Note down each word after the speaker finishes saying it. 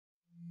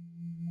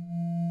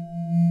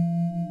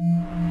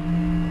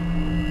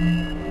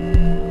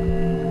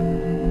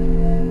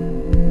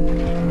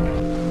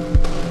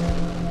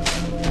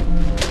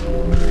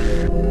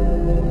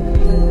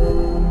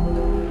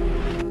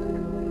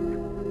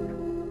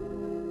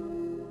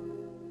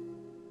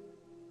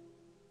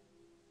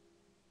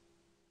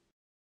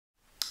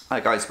Hi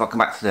guys, welcome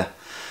back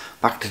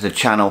to the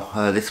channel.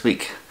 This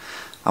week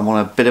I'm on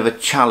a bit of a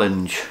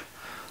challenge.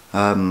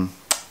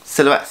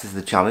 Silhouettes is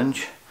the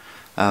challenge,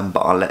 but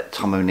I'll let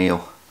Tom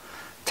O'Neill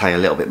tell you a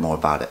little bit more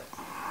about it.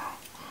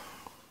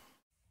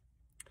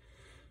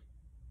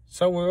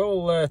 So we're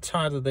all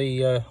tired of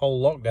the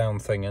whole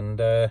lockdown thing, and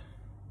I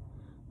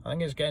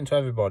think it's getting to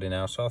everybody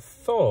now, so I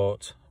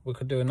thought we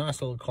could do a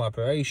nice little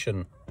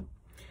collaboration.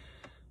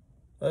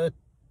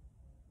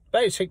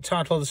 Basic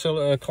title of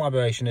the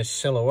collaboration is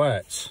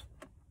Silhouettes.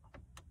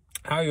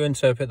 How you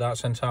interpret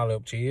that's entirely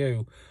up to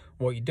you.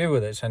 What you do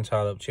with it's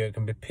entirely up to you. It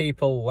can be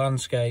people,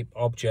 landscape,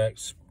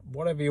 objects,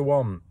 whatever you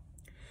want.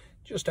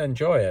 Just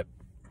enjoy it.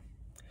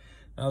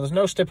 Now, there's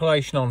no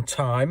stipulation on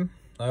time.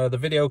 The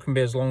video can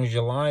be as long as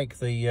you like.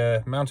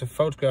 The amount of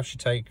photographs you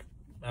take,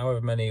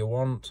 however many you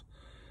want,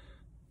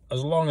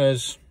 as long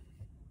as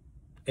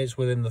it's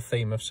within the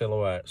theme of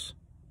silhouettes.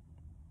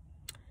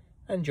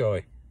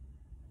 Enjoy.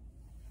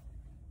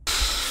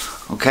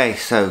 Okay,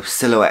 so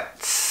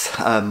silhouettes.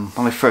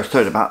 When I first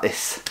heard about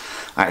this,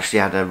 I actually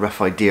had a rough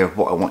idea of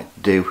what I wanted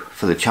to do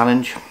for the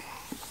challenge.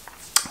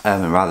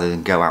 And rather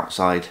than go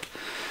outside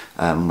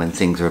when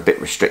things are a bit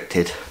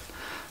restricted,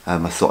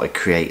 I thought I'd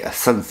create a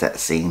sunset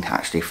scene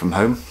actually from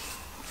home,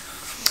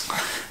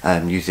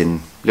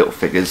 using little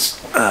figures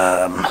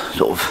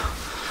sort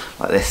of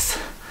like this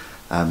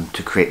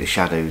to create the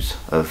shadows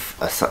of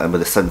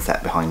with a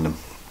sunset behind them.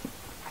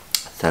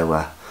 So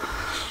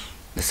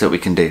let's see what we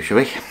can do, shall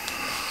we?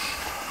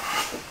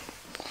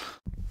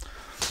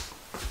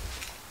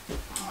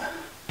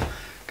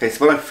 Okay,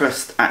 so when I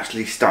first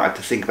actually started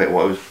to think about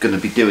what I was going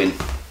to be doing,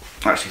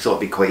 I actually thought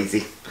it'd be quite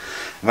easy.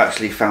 I've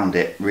actually found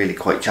it really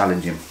quite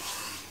challenging.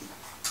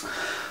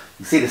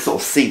 You see the sort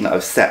of scene that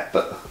I've set,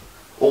 but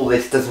all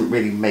this doesn't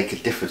really make a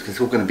difference because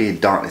it's all going to be in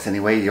darkness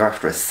anyway. You're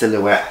after a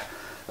silhouette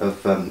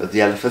of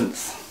the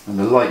elephants, and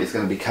the light is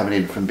going to be coming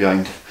in from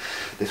behind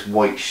this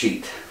white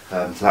sheet,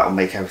 so that will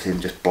make everything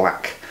just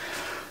black.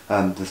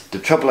 The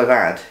trouble I've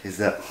had is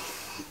that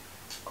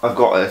I've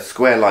got a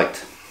square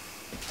light,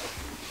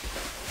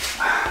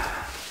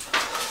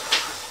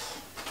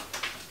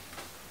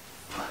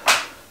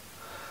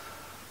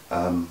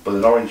 but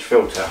an orange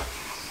filter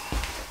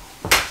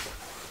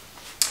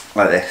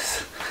like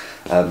this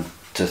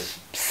to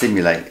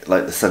simulate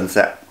like the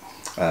sunset,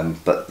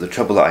 but the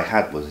trouble that I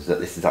had was that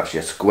this is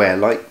actually a square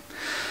light,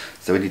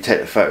 so when you take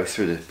the photo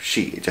through the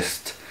sheet,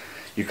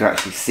 you can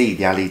actually see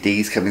the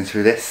LEDs coming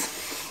through this.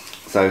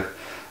 So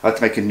I had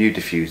to make a new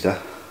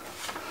diffuser.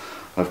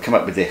 I've come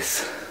up with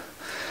this,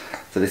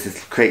 so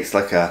this creates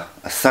like a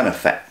sun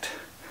effect,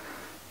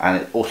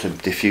 and it also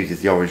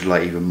diffuses the orange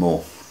light even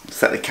more.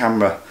 Set the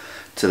camera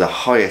to the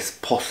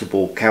highest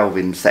possible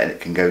Kelvin setting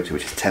it can go to,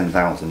 which is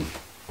 10,000.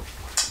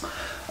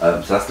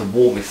 So that's the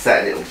warmest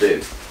setting it'll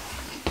do.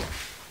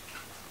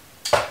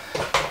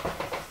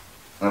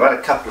 And I've had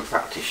a couple of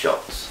practice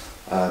shots,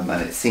 and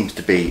it seems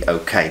to be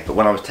okay, but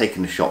when I was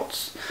taking the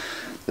shots,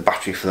 the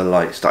battery for the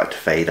light started to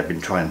fade. I've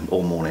been trying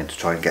all morning to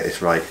try and get this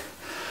right.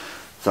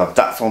 So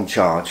that's on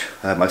charge.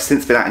 I've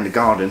since been out in the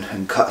garden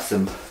and cut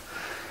some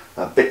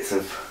bits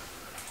of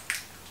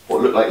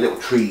what look like little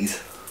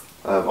trees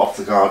off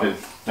the garden.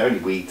 They're only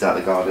weeds out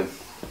of the garden,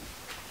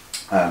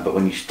 but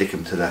when you stick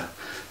them to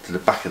the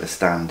back of the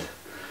stand,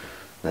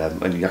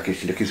 when you're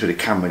actually looking through the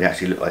camera, they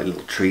actually look like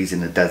little trees in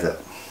the desert.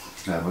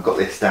 I've got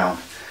this down,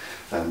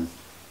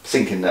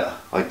 thinking that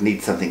I'd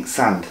need something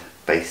sand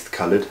based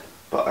coloured,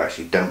 but I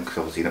actually don't, because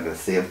obviously you're not going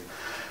to see them.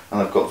 And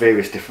I've got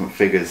various different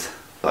figures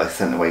that I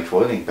sent away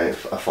for, I think about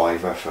a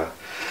 £5 for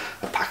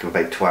a pack of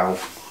about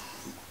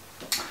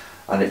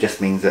 12, and it just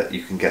means that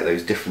you can get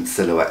those different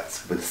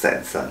silhouettes with the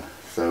setting sun.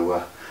 So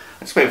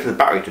I'm just waiting for the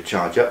battery to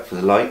charge up for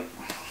the light,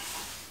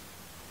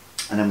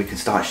 and then we can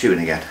start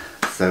shooting again.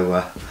 So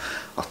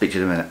I'll speak to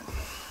you in a minute.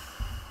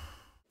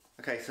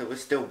 Okay, so we're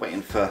still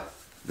waiting for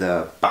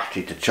the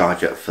battery to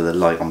charge up for the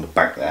light on the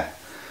back there.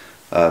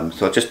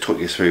 So I'll just talk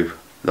you through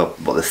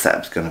what the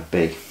setup's going to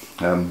be.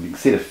 You can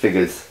see the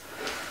figures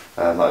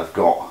that I've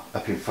got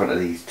up in front of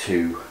these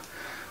two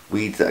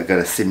weeds that are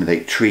going to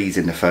simulate trees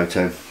in the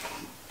photo.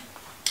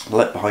 The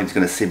light behind is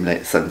going to simulate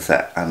the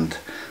sunset, and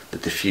the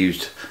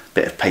diffused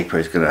bit of paper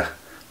is going to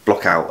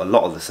block out a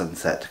lot of the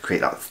sunset to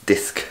create that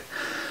disc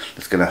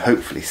that's going to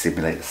hopefully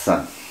simulate the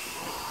sun.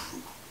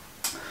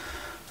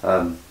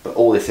 But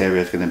all this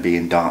area is going to be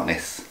in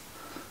darkness,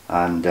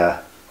 and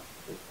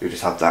you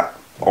just have that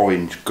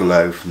orange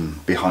glow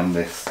from behind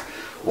this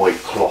white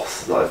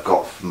cloth that I've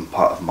got from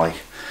part of my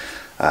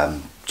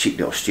cheap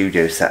little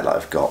studio set that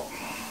I've got.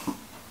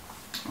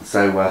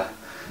 So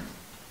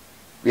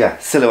yeah,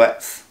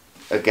 silhouettes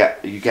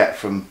you get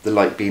from the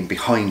light being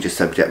behind your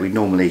subject. We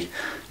normally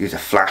use a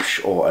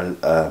flash or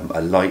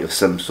a light of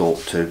some sort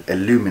to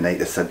illuminate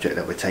the subject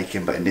that we're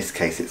taking, but in this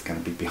case it's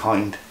going to be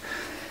behind,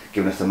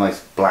 giving us a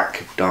nice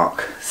black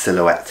dark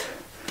silhouette,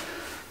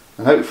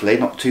 and hopefully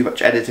not too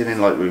much editing in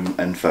Lightroom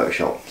and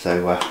Photoshop.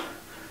 So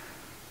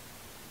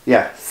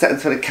yeah,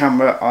 settings for the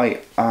camera,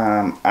 I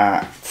am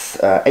at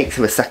 1/8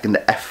 of a second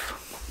at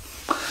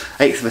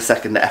f1/8 of a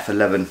second at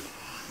f11,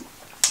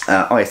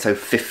 ISO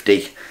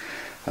 50,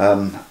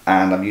 and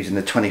I'm using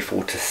the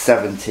 24 to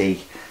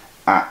 70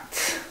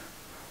 at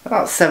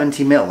about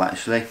 70 mil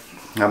actually.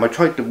 I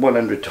tried the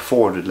 100 to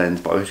 400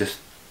 lens, but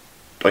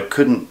I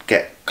couldn't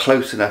get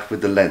close enough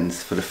with the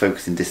lens for the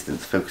focusing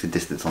distance. Focusing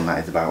distance on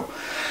that is about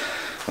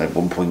like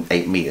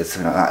 1.8 meters,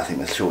 something like that. I think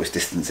the shortest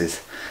distance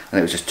is, and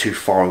it was just too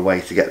far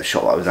away to get the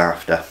shot that I was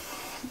after.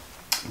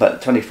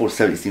 But 24 to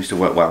 70 seems to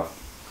work well.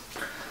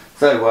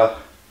 So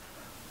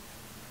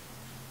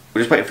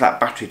we're just waiting for that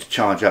battery to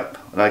charge up,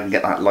 and I can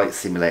get that light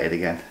simulated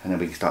again, and then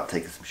we can start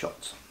taking some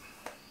shots.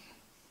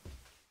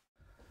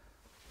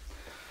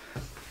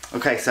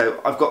 Okay,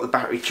 so I've got the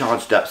battery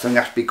charged up, so I'm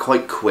going to have to be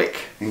quite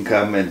quick in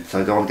coming. So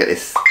I don't want to get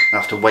this, I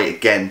have to wait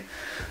again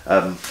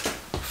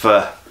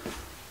for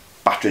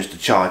batteries to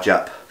charge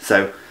up.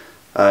 So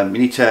you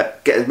need to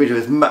get rid of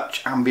as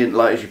much ambient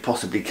light as you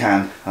possibly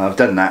can. I've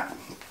done that.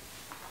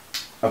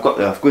 I've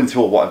gone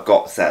through all what I've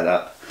got set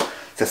up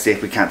to see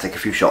if we can take a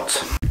few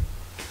shots.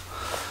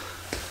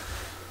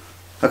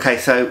 Okay,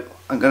 so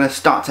I'm going to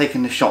start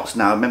taking the shots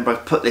now. Remember,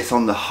 I've put this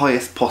on the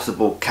highest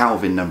possible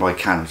Kelvin number I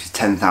can, which is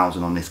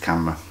 10,000 on this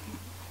camera.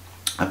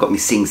 I've got my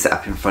scene set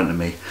up in front of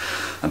me,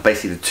 and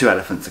basically the two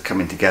elephants are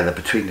coming together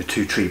between the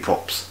two tree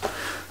props,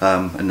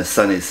 and the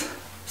sun is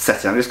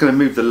setting. I'm just going to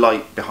move the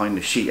light behind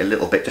the sheet a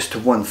little bit, just to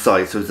one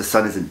side, so the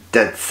sun isn't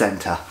dead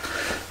centre.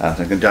 So I'm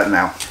going to do that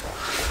now.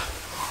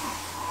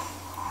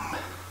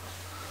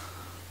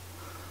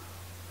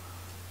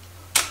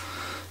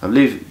 I'm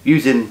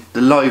using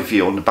the live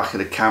view on the back of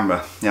the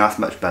camera. Yeah, that's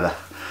much better.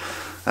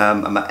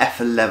 I'm at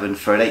f11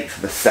 for an eighth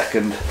of a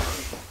second.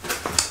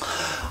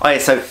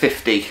 ISO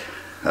 50.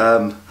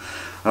 And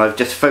I've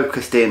just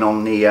focused in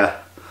on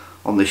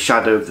the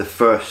shadow of the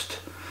first.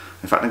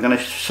 In fact, I'm going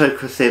to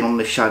focus in on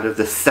the shadow of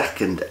the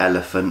second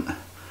elephant,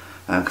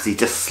 because he's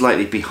just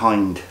slightly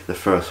behind the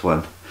first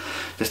one,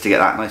 just to get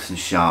that nice and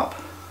sharp.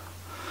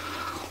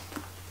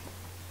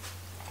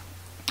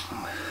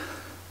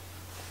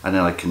 And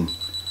then I can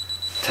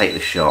take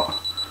the shot.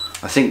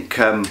 I think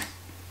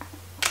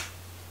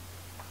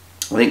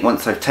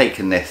once I've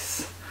taken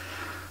this,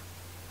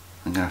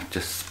 I'm going to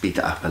just speed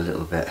that up a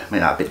little bit,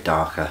 make that a bit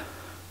darker.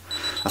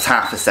 That's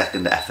half a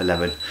second at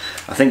f11.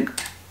 I think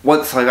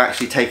once I've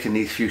actually taken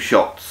these few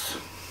shots,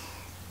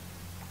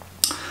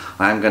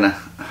 I'm going to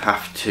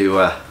have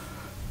to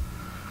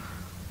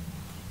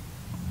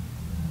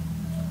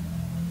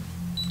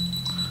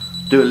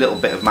do a little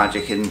bit of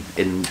magic in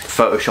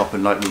Photoshop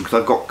and Lightroom, because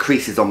I've got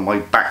creases on my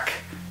back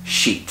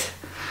sheet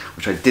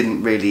which I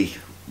didn't really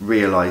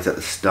realise at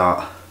the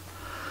start.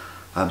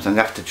 So I'm going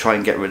to have to try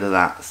and get rid of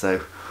that.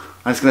 So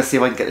I'm just going to see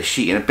if I can get the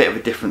sheet in a bit of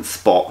a different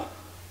spot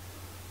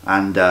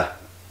and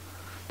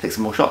take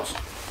some more shots.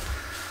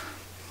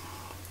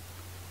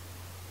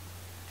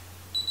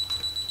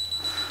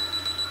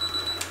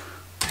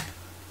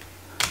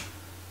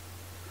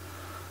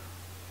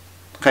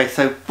 Okay,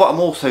 so what I'm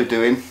also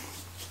doing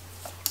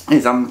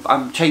is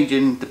I'm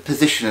changing the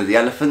position of the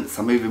elephants.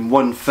 I'm moving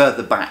one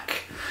further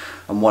back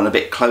and one a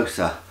bit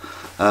closer,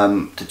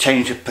 to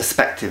change the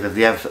perspective of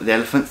the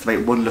elephants, to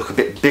make one look a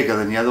bit bigger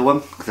than the other one,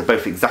 because they're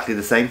both exactly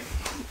the same.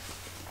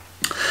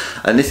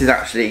 And this is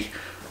actually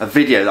a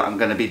video that I'm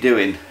going to be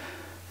doing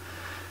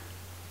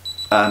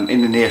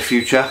in the near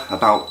future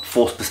about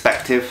forced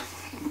perspective.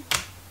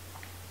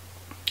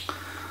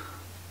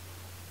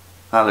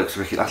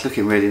 That's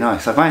looking really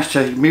nice. I've managed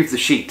to move the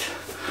sheet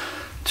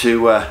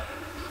to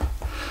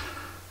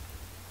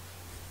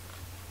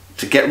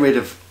get rid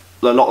of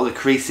a lot of the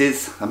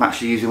creases. I'm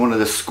actually using one of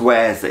the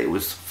squares that it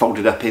was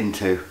folded up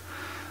into.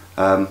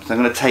 So I'm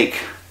going to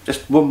take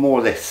just one more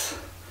of this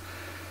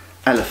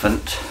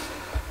elephant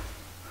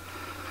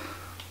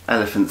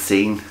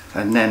scene,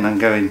 and then I'm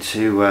going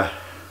to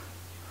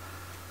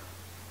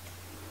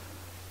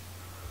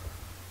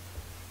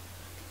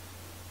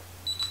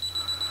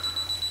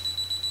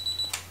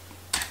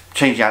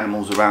change the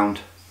animals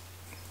around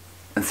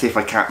and see if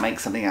I can't make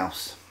something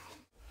else.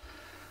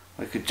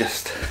 I could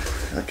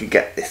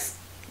get this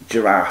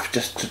giraffe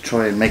just to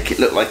try and make it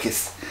look like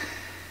it's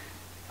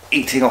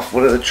eating off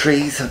one of the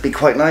trees. That'd be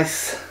quite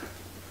nice.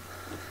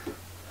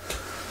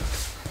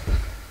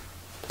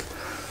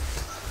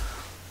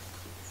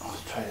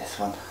 Let's try this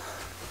one.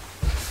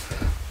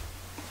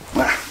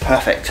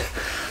 Perfect.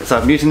 So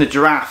I'm using the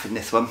giraffe in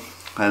this one,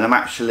 and I'm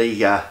actually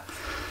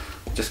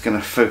just going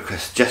to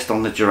focus just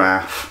on the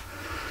giraffe.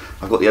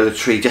 I've got the other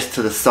tree just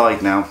to the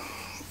side now,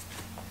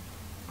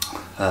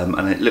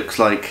 and it looks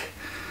like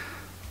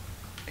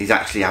he's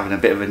actually having a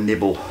bit of a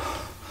nibble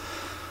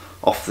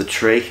off the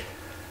tree,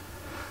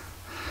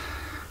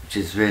 which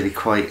is really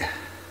quite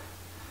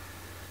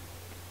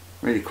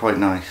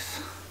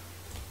nice.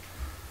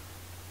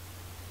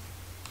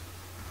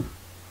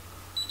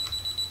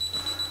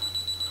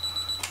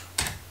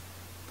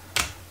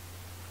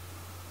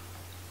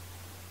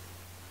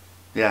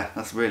 Yeah,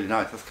 that's really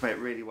nice. That's come out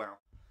really well.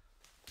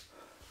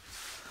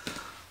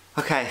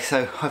 Okay,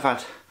 so I've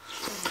had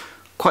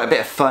quite a bit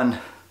of fun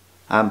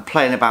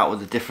playing about with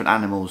the different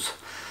animals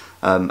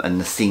and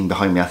the scene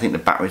behind me. I think the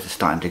batteries are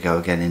starting to go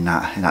again in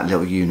that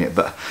little unit,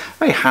 but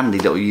very handy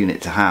little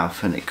unit to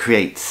have, and it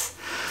creates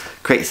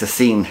creates the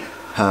scene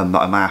that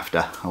I'm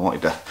after. I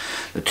wanted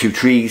the two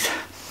trees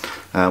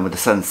with the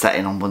sun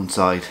setting on one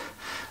side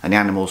and the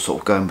animals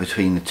sort of going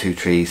between the two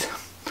trees.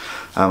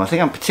 I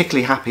think I'm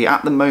particularly happy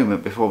at the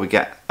moment, before we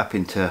get up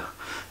into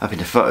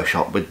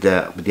Photoshop, with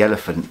the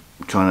elephant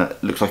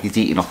looks like he's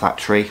eating off that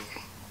tree.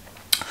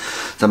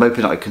 So I'm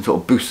hoping that I can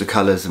sort of boost the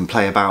colours and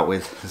play about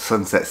with the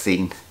sunset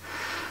scene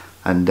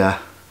and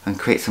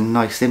create some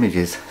nice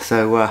images.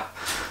 So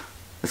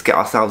let's get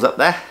ourselves up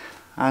there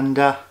and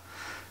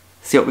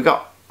see what we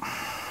got.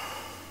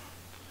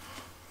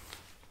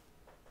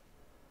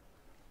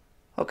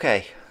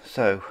 Okay,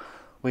 so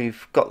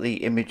we've got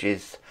the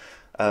images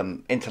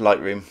into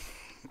Lightroom,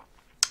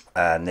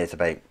 and there's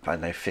about, I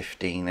don't know,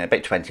 15,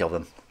 about 20 of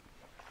them.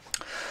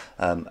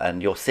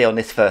 And you'll see on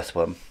this first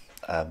one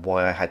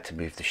why I had to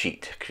move the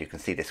sheet, because you can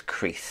see this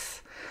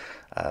crease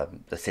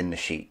that's in the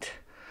sheet.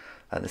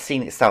 The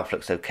scene itself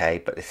looks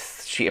okay, but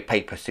this sheet of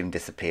paper soon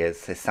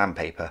disappears, this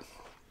sandpaper,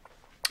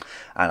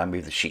 and I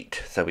move the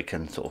sheet so we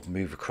can sort of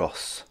move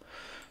across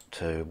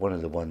to one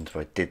of the ones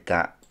where I did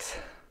that.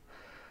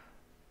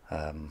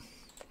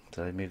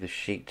 Did I move the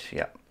sheet?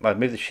 Yeah, I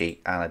moved the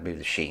sheet, and I moved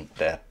the sheet,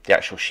 the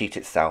actual sheet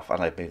itself,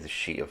 and I moved the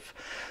sheet of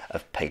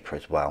paper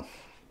as well.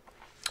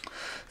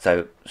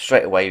 So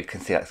straight away you can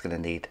see that's going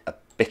to need a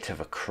bit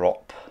of a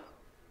crop.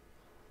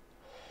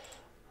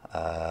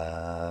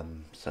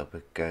 So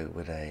we'll go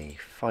with a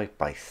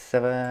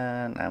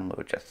 5x7 and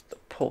we'll just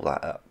pull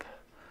that up.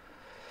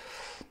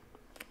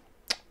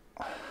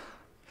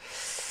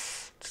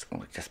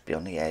 Just be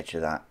on the edge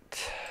of that.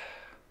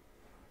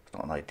 It's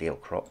not an ideal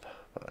crop,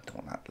 but I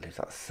don't want to lose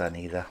that sun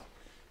either.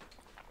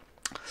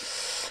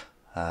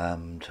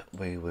 And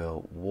we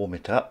will warm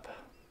it up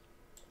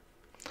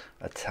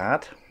a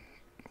tad.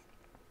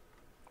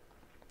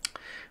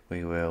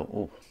 We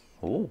will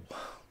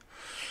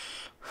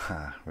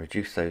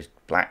reduce those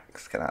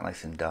blacks, get that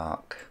nice and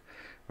dark,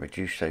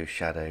 reduce those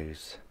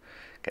shadows,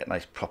 get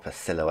nice proper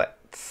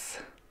silhouettes.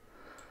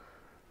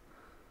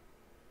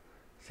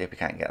 See if we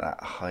can't get that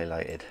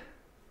highlighted.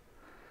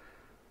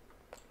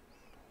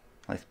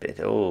 Nice bit,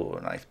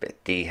 nice bit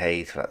of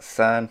dehaze for that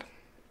sun.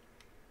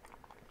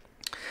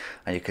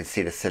 And you can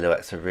see the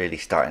silhouettes are really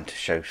starting to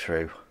show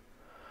through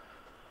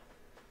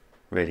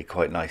really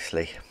quite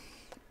nicely.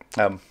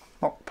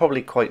 Not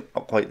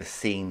quite the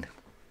scene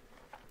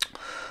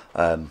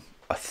I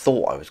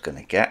thought I was going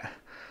to get,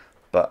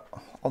 but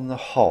on the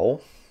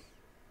whole,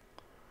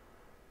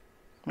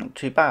 not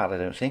too bad, I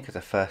don't think, as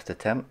a first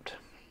attempt.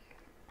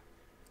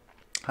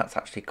 That's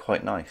actually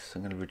quite nice.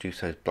 I'm going to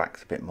reduce those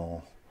blacks a bit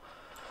more,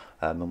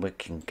 and we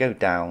can go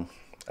down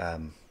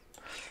and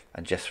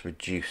just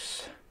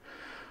reduce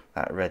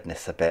that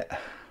redness a bit,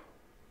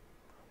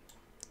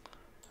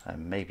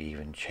 and maybe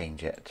even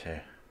change it to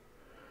a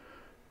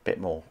bit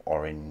more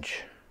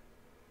orange.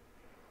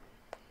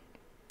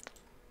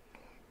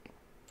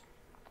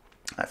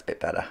 That's a bit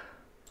better.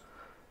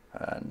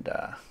 And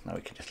now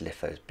we can just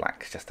lift those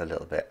blacks just a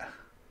little bit.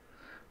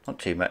 Not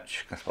too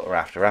much, that's what we're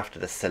after. After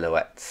the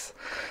silhouettes.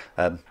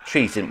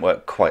 Trees didn't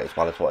work quite as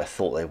well as what I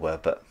thought they were,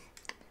 but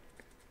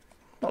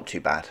not too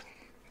bad.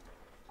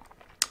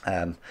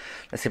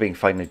 Let's see if we can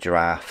find a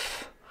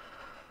giraffe.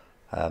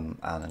 And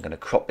I'm going to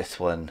crop this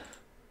one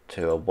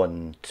to a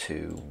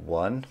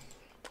 1:1.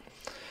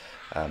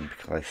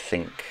 Because I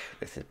think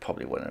this is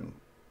probably one of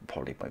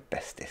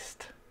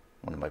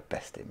my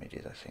best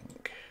images, I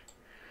think.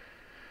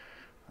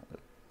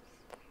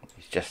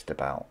 He's just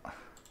about.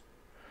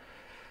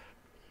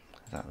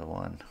 Is that the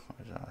one? Or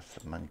is that, that's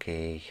the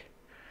monkey?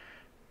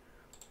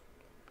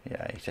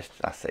 Yeah,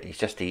 that's it. He's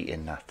just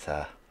eating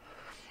that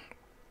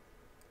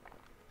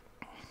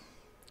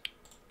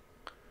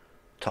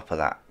top of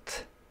that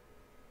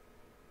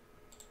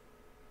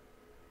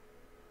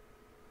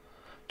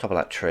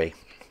tree.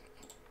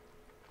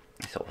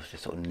 He's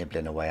just sort of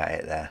nibbling away at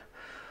it there.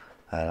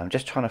 And I'm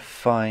just trying to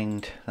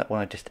find that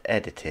one I just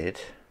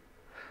edited.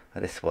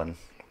 This one.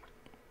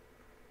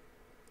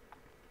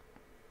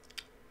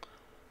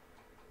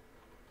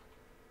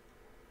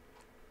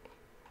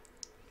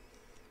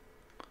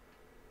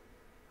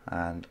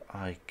 And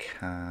I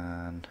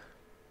can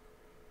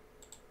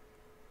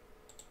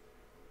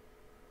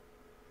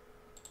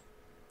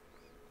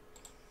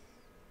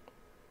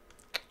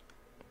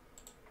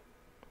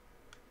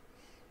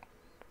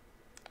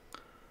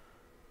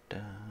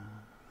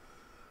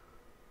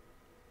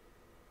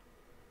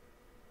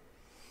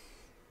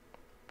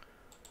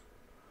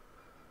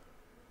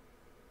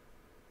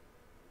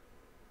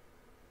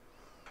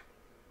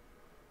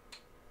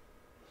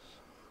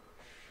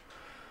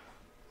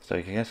so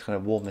you can just kind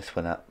of warm this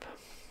one up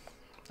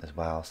as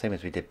well, same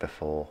as we did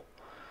before.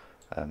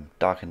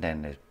 Darken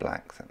down those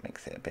blacks, that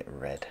makes it a bit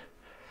red.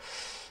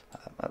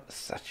 Up the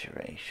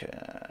saturation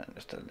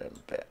just a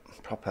little bit,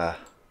 proper.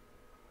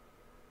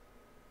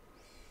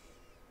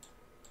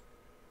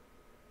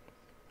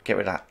 Get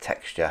rid of that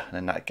texture, and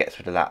then that gets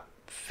rid of that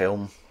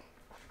film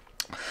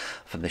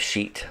from the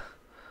sheet.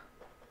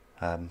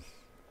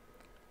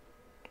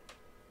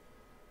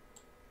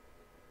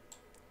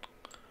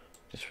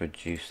 Just just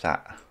reduce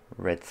that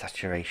red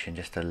saturation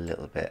just a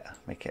little bit,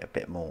 make it a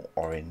bit more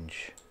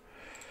orange,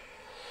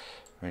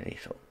 really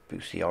sort of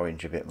boost the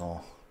orange a bit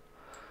more.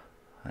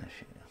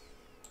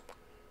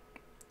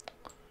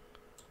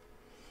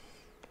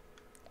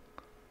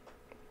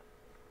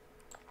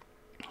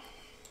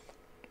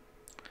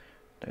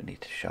 Don't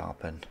need to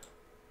sharpen.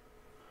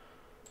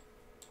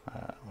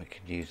 We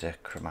can use a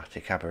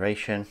chromatic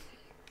aberration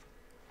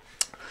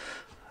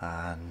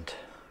and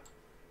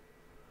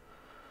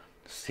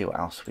see what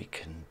else we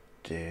can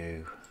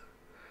do.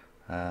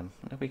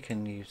 We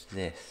can use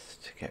this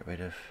to get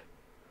rid of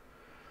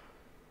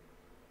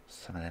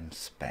some of them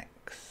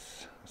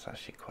specks. That's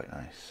actually quite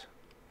nice.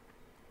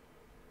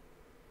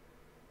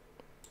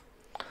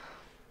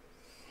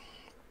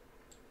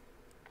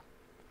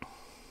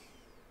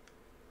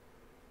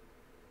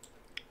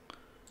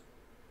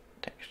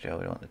 Texture,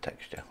 we don't want the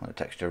texture. I want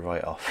the texture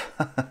right off.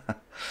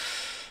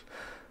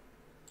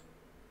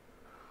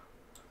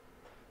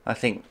 I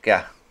think,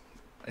 yeah,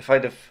 if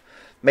I'd have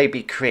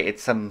maybe created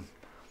some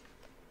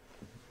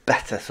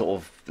better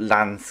sort of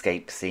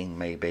landscape scene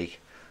maybe,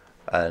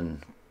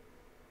 and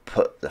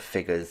put the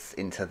figures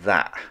into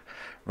that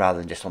rather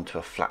than just onto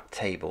a flat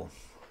table,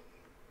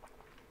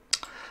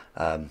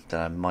 then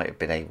I might have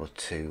been able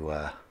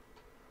to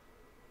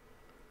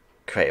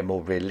create a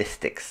more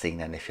realistic scene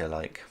then, if you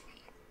like.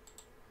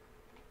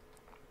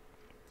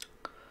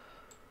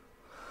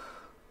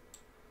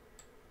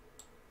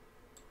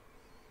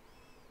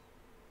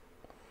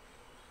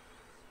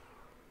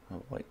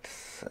 Oh, wait,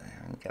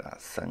 get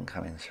that sun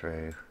coming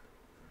through.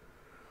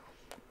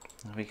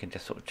 We can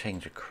just sort of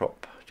change the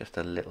crop just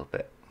a little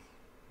bit.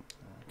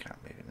 I can't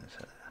move it into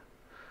there.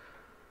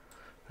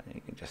 And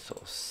you can just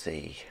sort of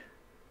see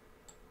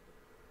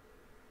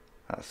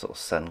that sort of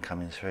sun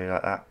coming through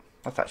like that.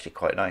 That's actually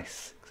quite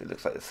nice because it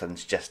looks like the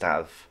sun's just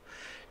out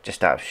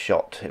of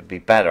shot. It'd be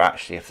better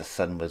actually if the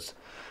sun was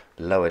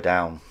lower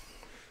down.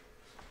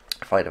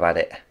 If I'd have had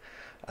it,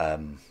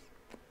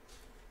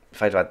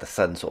 if I'd have had the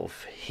sun sort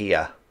of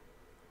here,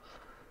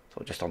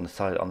 sort of just on the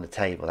side on the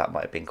table, that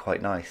might have been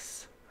quite nice.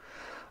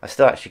 I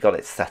still actually got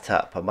it set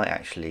up. I might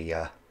actually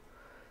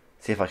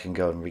see if I can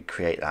go and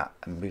recreate that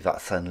and move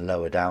that sun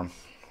lower down.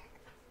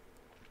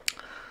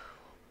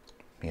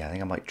 Yeah, I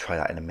think I might try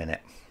that in a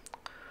minute.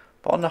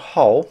 But on the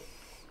whole,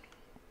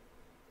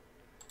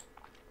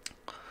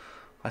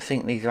 I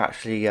think these are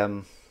actually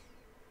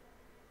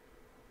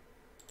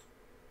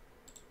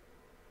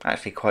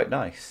quite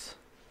nice.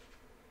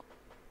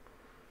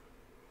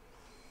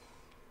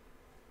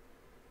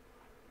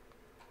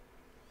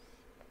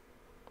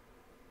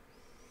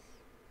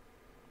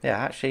 Yeah,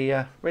 actually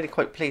really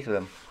quite pleased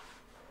with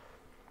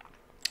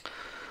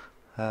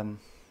them.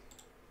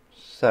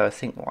 So I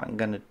think what I'm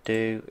going to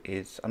do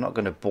is, I'm not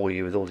going to bore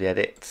you with all the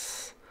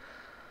edits.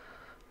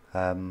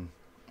 I'm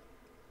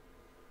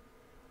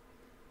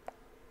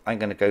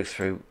going to go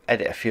through,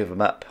 edit a few of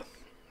them up,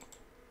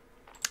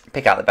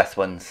 pick out the best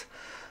ones,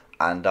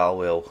 and I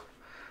will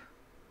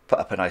put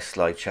up a nice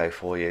slideshow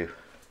for you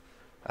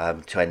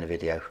to end the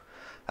video.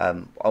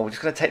 I'm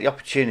just going to take the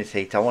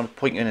opportunity to, I want to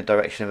point you in the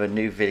direction of a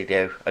new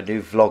video, a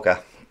new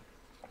vlogger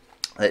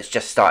that's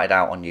just started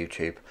out on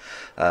YouTube,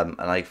 and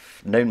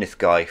I've known this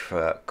guy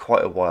for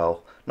quite a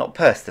while, not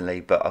personally,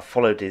 but I've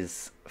followed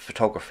his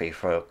photography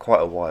for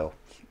quite a while.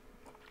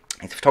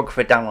 He's a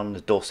photographer down on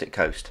the Dorset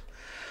coast,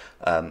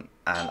 and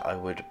I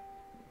would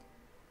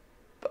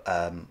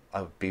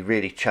be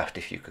really chuffed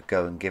if you could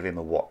go and give him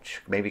a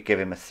watch, maybe give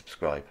him a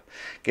subscribe,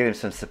 give him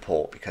some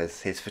support,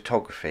 because his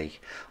photography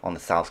on the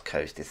south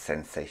coast is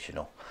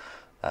sensational.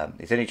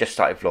 He's only just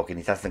started vlogging,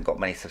 he hasn't got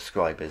many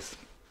subscribers,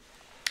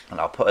 and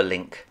I'll put a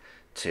link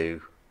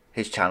to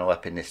his channel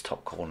up in this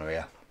top corner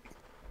here.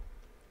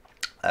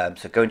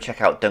 So go and check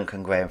out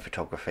Duncan Grahams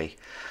Photography,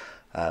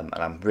 and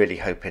I'm really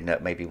hoping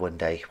that maybe one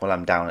day while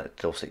I'm down at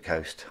the Dorset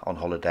coast on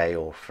holiday,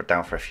 or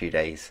down for a few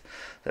days,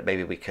 that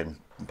maybe we can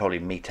probably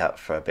meet up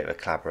for a bit of a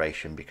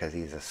collaboration, because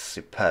he's a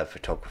superb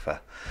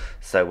photographer.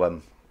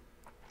 So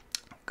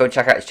go and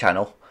check out his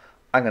channel.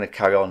 I'm going to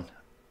carry on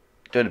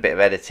doing a bit of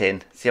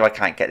editing, see if I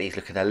can't get these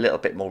looking a little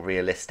bit more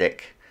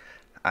realistic,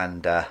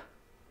 and I'll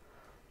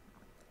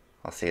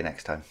see you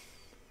next time.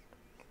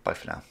 Bye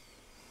for now.